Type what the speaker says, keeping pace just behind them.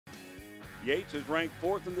Yates is ranked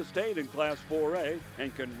 4th in the state in Class 4A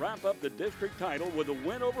and can wrap up the district title with a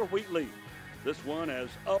win over Wheatley. This one as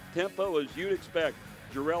up-tempo as you'd expect.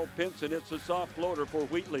 Jarrell Pinson hits a soft floater for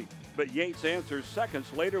Wheatley, but Yates answers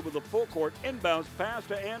seconds later with a full-court inbounds pass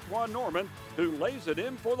to Antoine Norman, who lays it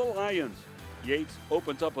in for the Lions. Yates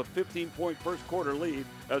opens up a 15-point first-quarter lead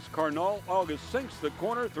as Carnal August sinks the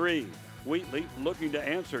corner three. Wheatley looking to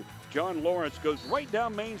answer. John Lawrence goes right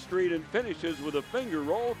down Main Street and finishes with a finger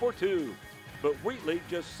roll for two. But Wheatley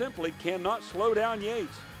just simply cannot slow down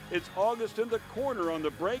Yates. It's August in the corner on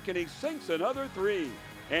the break, and he sinks another three.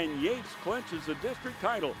 And Yates clinches the district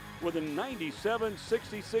title with a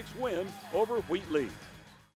 97-66 win over Wheatley.